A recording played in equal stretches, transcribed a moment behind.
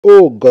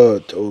Oh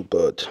God, oh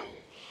God.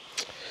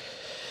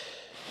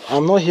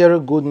 I'm not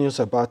hearing good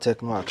news about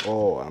Tekno at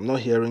all. I'm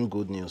not hearing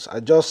good news. I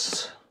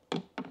just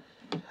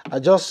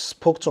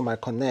spoke to my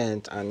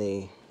connect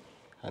and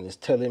he's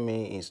telling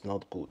me it's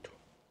not good.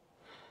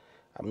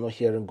 I'm not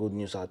hearing good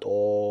news at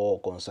all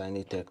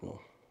concerning Tekno.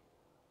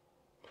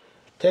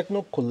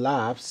 Tekno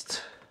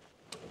collapsed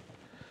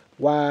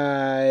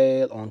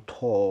while on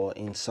tour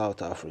in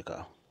South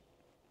Africa.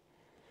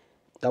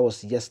 That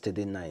was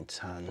yesterday night,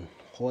 and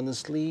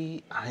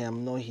honestly, I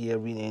am not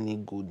hearing any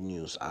good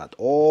news at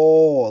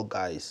all,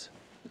 guys.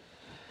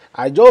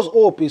 I just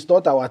hope it's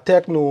not our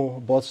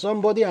Tekno, but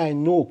somebody I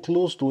know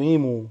close to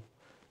him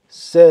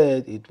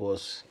said it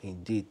was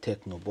indeed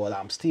Tekno. But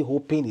I'm still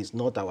hoping it's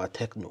not our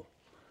Tekno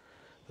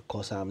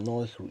because I'm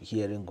not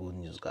hearing good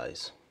news,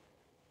 guys.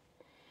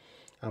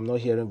 I'm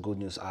not hearing good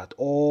news at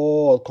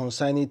all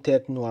concerning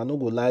Tekno. I'm not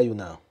gonna lie you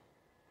now.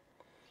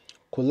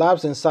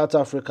 Collapsed in South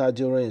Africa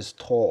during his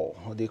tour.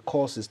 The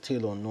cause is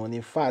still unknown.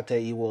 In fact,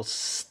 it was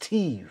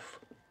Steve.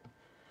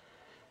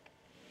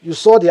 You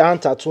saw the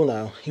hand tattoo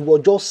now. He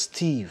was just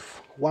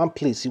Steve. One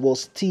place. He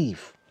was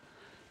Steve.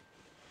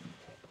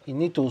 You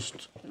need to.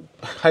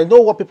 I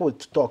know what people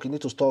talk. You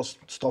need to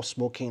stop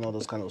smoking, all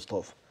those kind of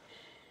stuff.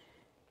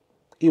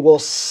 It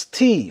was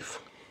Steve.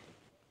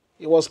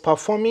 He was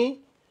performing,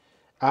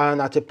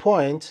 and at a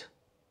point,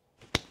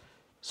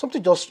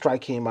 something just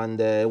struck him, and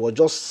it was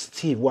just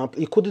Steve.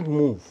 He couldn't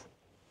move.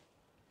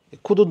 He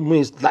couldn't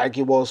move. It's like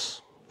he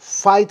was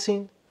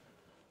fighting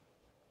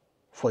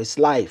for his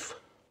life.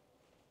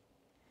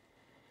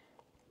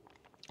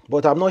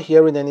 But I'm not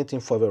hearing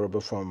anything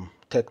favorable from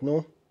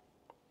Tekno.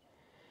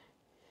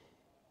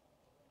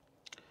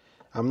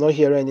 I'm not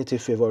hearing anything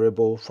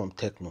favorable from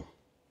Tekno,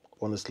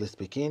 honestly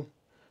speaking.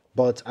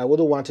 But I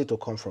wouldn't want it to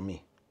come from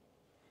me.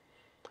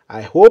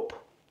 I hope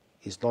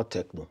it's not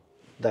Tekno.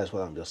 That's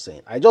what I'm just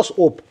saying. I just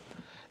hope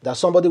that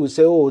somebody will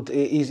say, oh,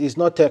 it's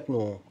not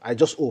Tekno. I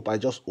just hope. I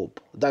just hope.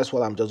 That's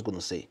what I'm just going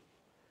to say.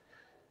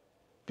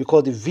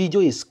 Because the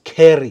video is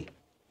scary.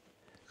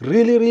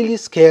 Really, really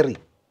scary.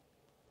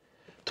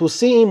 To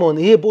see him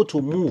unable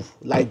to move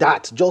like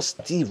that,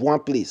 just Steve one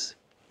place.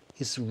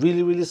 It's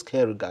really, really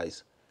scary,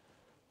 guys.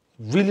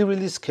 Really,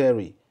 really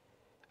scary.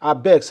 I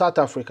beg, South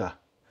Africa.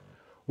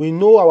 We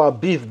know our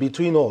beef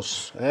between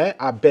us.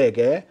 I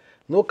beg,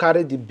 no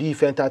carry the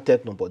beef enter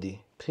Tekno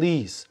body.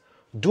 Please,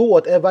 do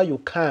whatever you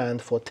can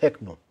for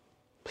Tekno.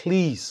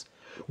 Please.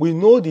 We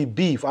know the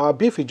beef. Our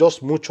beef is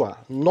just mutual,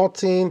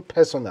 nothing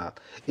personal.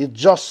 It's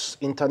just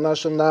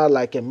international,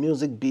 like a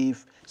music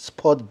beef,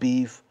 sport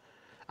beef,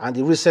 and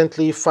the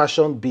recently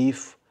fashion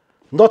beef.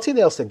 Nothing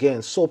else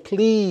again. So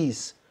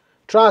please,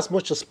 try as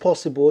much as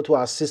possible to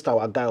assist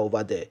our guy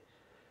over there.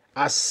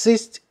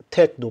 Assist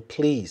Tekno,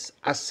 please.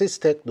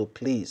 Assist Tekno,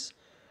 please.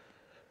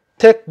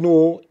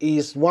 Tekno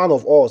is one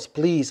of us.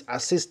 Please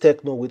assist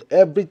Tekno with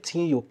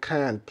everything you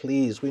can,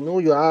 please. We know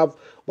you have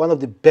one of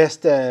the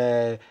best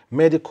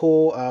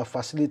medical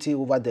facility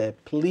over there.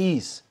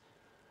 Please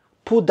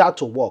put that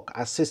to work.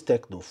 Assist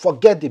Tekno.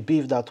 Forget the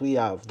beef that we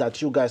have,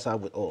 that you guys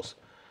have with us.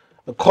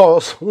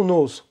 Because who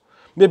knows?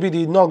 Maybe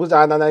the North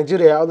and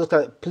Nigeria, all those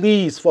kind.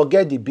 Please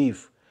forget the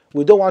beef.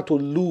 We don't want to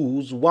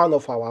lose one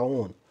of our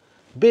own.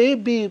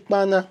 Baby,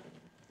 mana.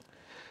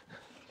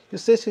 You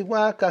say she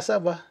want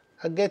cassava.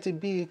 I get a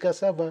big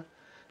cassava.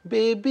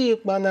 Baby,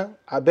 mana.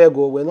 I beg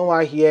you, we don't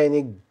want to hear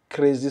any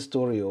crazy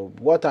story.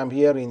 What I'm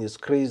hearing is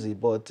crazy,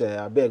 but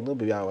I beg, no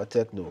be our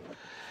Tekno.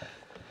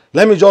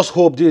 Let me just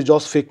hope this is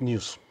just fake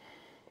news.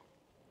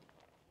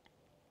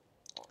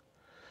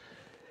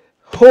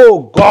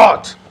 Oh,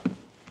 God.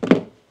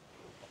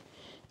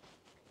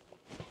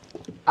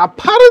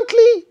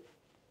 Apparently,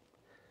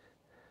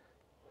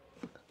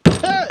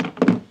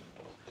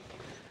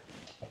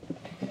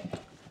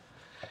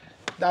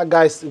 that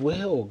guy's,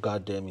 well,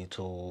 God damn it,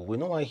 oh, we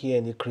don't want to hear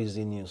any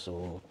crazy news,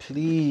 oh.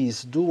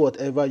 Please, do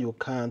whatever you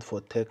can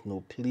for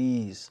Tekno,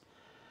 please.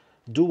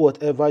 Do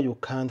whatever you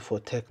can for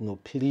Tekno,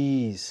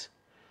 please.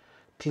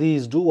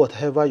 Please, do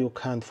whatever you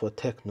can for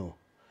Tekno.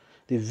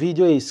 The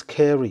video is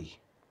scary.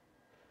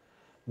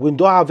 We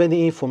don't have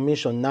any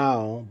information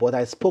now, but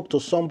I spoke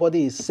to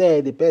somebody, he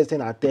said the person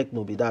at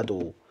Tekno be that,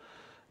 oh.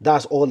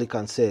 That's all he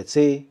can say.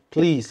 Say,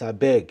 please, I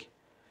beg.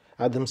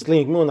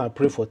 Adamslinkmedia, no, I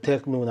pray for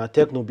Tekno. Na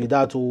Tekno be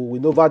that. Oh, we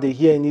never they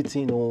hear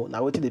anything. Oh,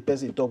 now what the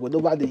person talk? We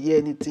never they hear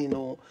anything.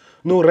 Oh,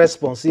 no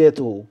response yet.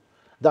 Oh,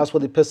 that's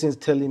what the person is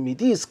telling me.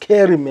 This is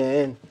scary,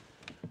 man.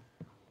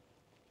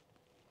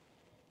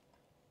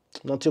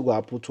 Nothing will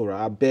happen to her.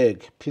 I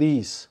beg,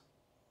 please.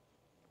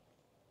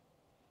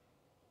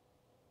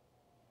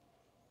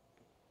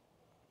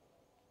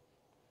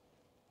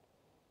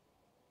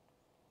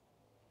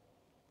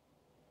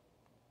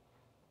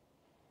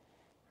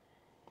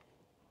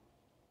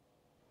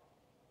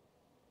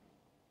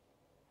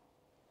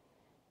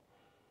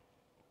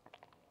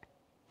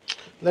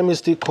 Let me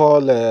still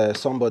call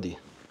somebody.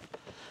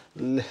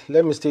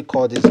 Let me still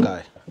call this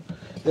guy.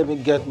 Let me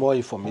get more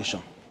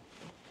information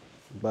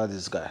about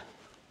this guy.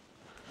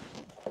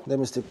 Let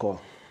me still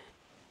call.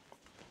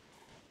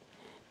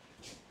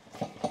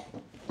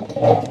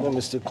 Let me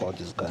still call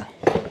this guy.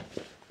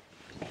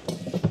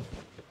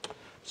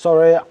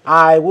 Sorry,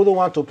 I wouldn't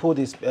want to put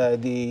this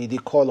the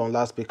call on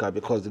loudspeaker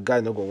because the guy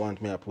not gonna want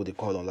me to put the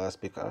call on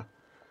loudspeaker.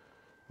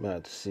 May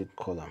I see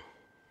call him.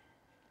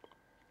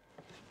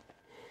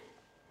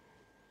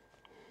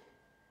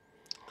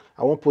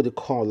 I won't put the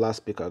call on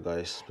loudspeaker,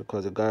 guys,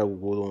 because the guy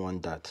wouldn't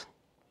want that.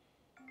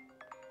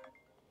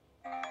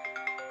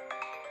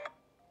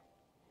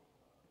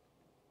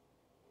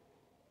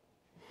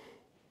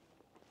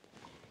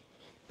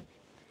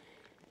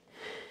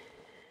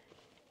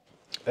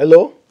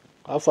 Hello?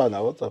 Alpha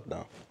now, what's up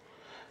now?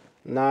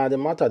 Nah, the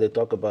matter they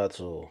talk about,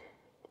 so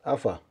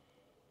Alpha.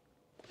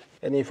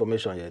 Any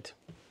information yet?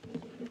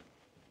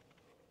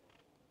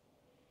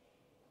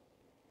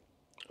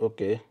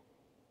 Okay.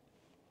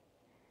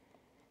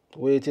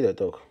 Wait till they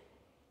talk.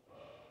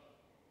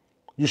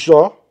 You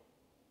sure?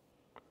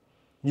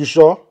 You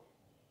sure?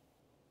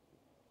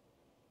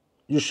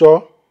 You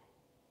sure?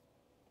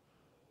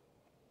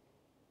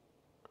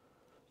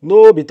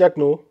 No be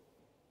Tekno.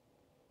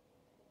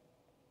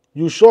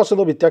 You sure so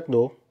no be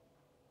Tekno?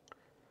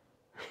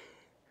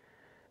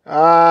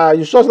 Ah,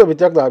 you sure so no be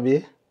Tekno,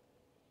 abi?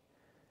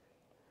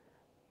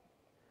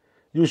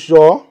 You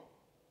sure?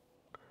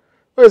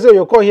 Wait, say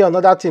you call here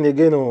another thing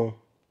again, oh.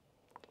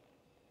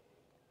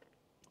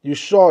 You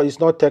sure it's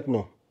not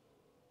Tekno?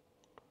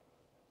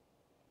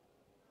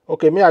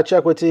 Okay, may I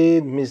check with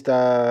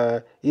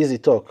Mr.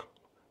 Eazi talk?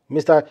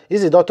 Mr.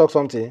 Eazi don't talk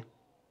something.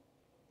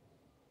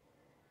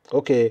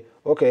 Okay,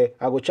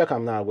 I will check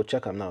him now.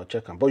 Check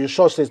him. But you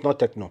sure say it's not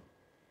Tekno?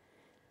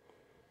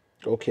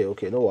 Okay,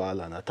 no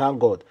wahala na. Thank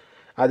God.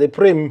 I dey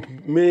pray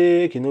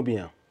make it no be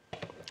here.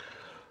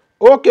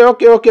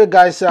 Okay,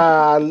 guys.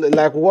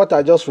 Like what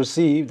I just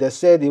received, they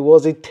said it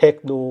wasn't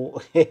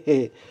Tekno.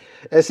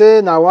 They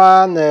say now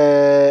one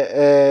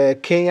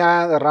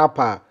Kenyan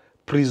rapper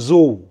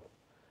Prizo.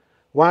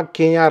 One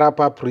Kenyan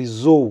rapper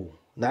Prizo.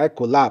 Now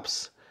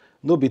collapse.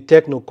 No be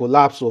Tekno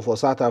collapse for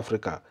South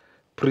Africa.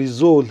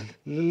 Prizo.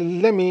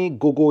 Let me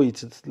Google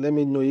it. Let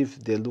me know if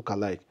they look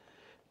alike.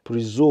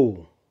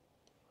 Prizo.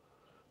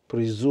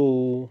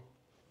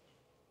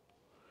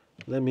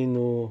 Let me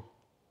know.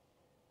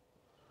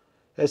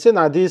 I say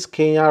now this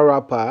Kenyan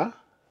rapper,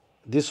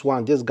 this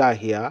guy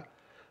here,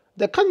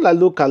 they kind of like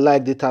look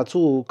alike. The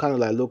tattoo kind of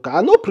like look.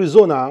 I know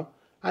Prizo now.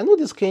 I know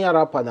this Kenyan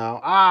rapper now.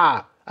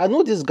 I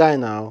know this guy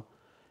now.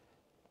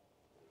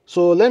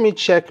 So let me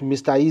check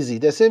Mr. Eazi.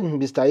 They say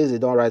Mr. Eazi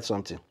don't write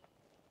something.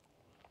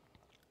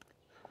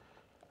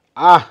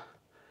 Mr.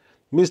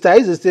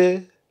 Eazi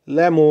say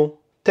Lemo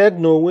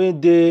Tekno wey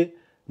dey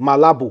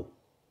Malabo.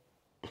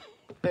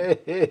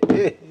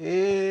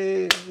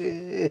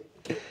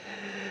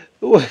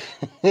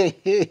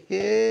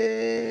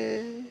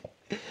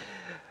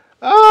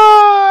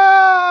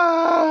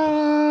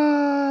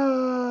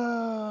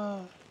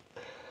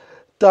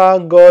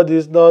 Thank God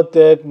it's not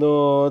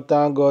Tekno.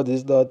 Thank God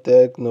it's not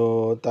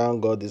Tekno.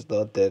 Thank God it's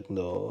not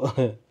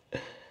Tekno.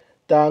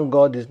 Thank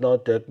God it's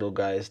not Tekno,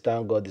 guys.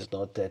 Thank God it's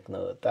not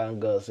Tekno. Thank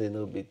God say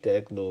no be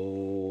Tekno.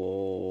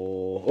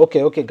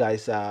 Okay,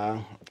 guys.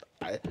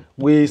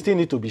 We still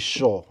need to be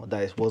sure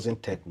that it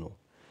wasn't Tekno.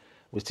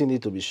 We still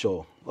need to be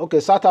sure. Okay,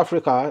 South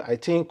Africa, I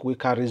think we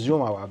can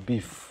resume our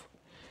beef.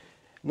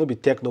 No be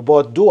Tekno,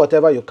 but do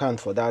whatever you can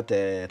for that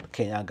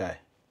Kenyan guy.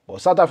 But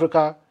South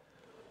Africa,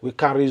 we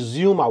can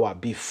resume our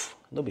beef.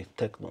 No be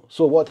Tekno.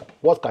 So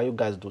what can you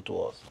guys do to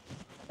us?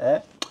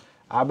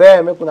 I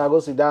bet make una go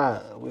sit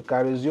down. We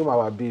can resume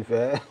our beef.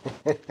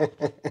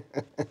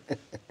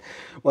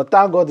 But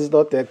thank God it's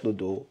not Tekno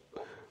though.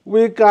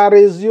 We can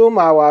resume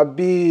our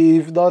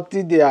beef.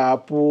 Nothing the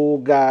apple,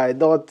 guy.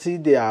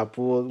 Nothing the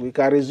apple. We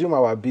can resume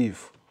our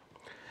beef.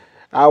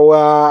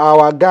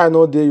 Our guy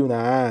no dey in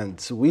our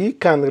hands. We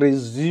can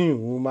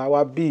resume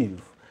our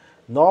beef.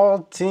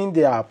 Nothing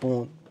dey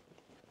happen.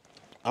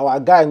 Our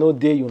guy no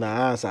dey in our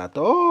hands at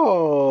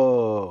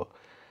all.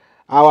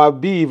 Our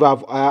beef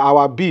have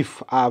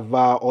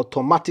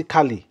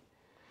automatically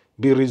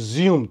be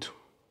resumed.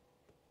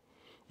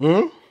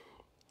 We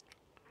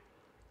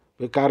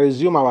can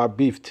resume our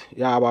beef.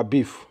 Yeah, our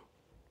beef.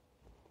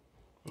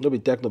 No be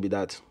Tekno be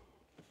that.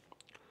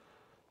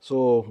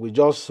 So we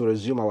just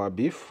resume our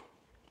beef.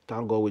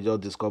 Thank God we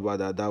just discovered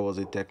that was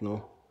a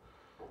Tekno.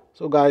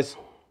 So guys,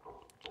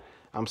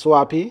 I'm so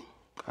happy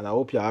and I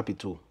hope you're happy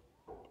too.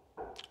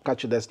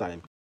 Catch you next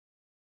time.